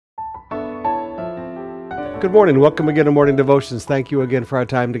Good morning. Welcome again to Morning Devotions. Thank you again for our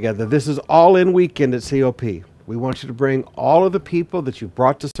time together. This is All In Weekend at COP. We want you to bring all of the people that you've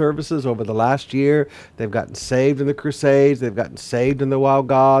brought to services over the last year. They've gotten saved in the Crusades. They've gotten saved in the Wild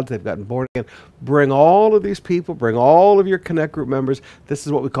Gods. They've gotten born again. Bring all of these people. Bring all of your Connect Group members. This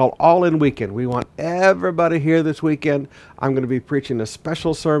is what we call All In Weekend. We want everybody here this weekend. I'm going to be preaching a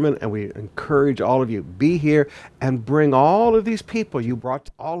special sermon, and we encourage all of you, be here and bring all of these people you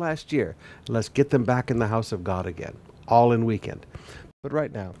brought all last year. Let's get them back in the house of God again. All In Weekend. But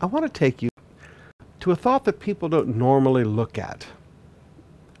right now, I want to take you to a thought that people don't normally look at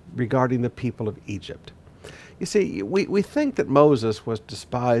regarding the people of Egypt. You see, we think that Moses was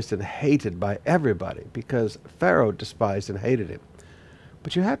despised and hated by everybody because Pharaoh despised and hated him.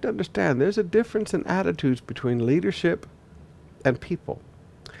 But you have to understand there's a difference in attitudes between leadership and people.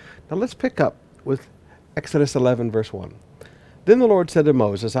 Now let's pick up with Exodus 11 verse 1. Then the Lord said to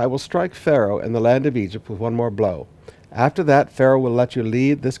Moses, I will strike Pharaoh and the land of Egypt with one more blow. After that, Pharaoh will let you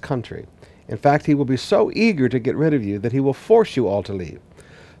lead this country. In fact, he will be so eager to get rid of you that he will force you all to leave.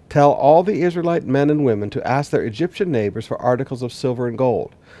 Tell all the Israelite men and women to ask their Egyptian neighbors for articles of silver and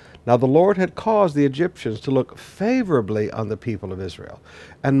gold. Now the Lord had caused the Egyptians to look favorably on the people of Israel.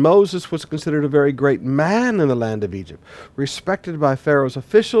 And Moses was considered a very great man in the land of Egypt, respected by Pharaoh's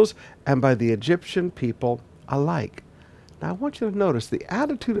officials and by the Egyptian people alike. Now I want you to notice the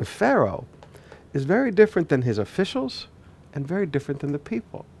attitude of Pharaoh is very different than his officials and very different than the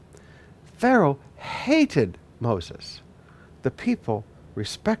people. Pharaoh hated Moses. The people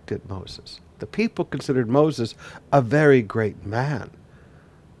respected Moses. The people considered Moses a very great man.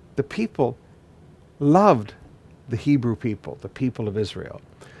 The people loved the Hebrew people, the people of Israel.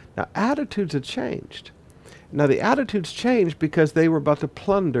 Now, attitudes had changed. Now, the attitudes changed because they were about to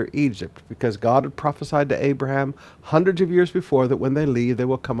plunder Egypt, because God had prophesied to Abraham hundreds of years before that when they leave, they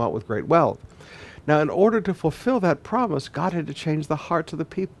will come out with great wealth. Now, in order to fulfill that promise, God had to change the hearts of the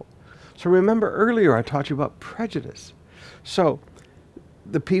people. So remember earlier I taught you about prejudice. So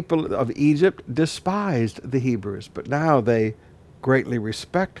the people of Egypt despised the Hebrews, but now they greatly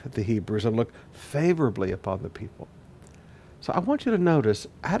respect the Hebrews and look favorably upon the people. So I want you to notice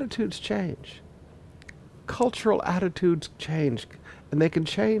attitudes change. Cultural attitudes change, and they can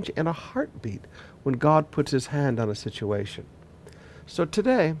change in a heartbeat when God puts his hand on a situation. So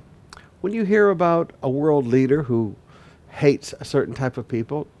today, when you hear about a world leader who hates a certain type of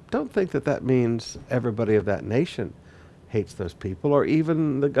people, don't think that that means everybody of that nation hates those people or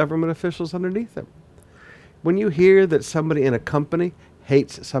even the government officials underneath them. When you hear that somebody in a company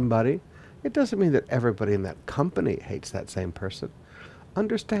hates somebody, it doesn't mean that everybody in that company hates that same person.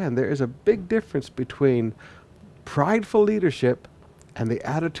 Understand there is a big difference between prideful leadership and the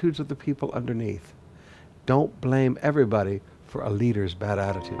attitudes of the people underneath. Don't blame everybody for a leader's bad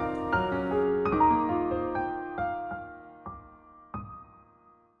attitude.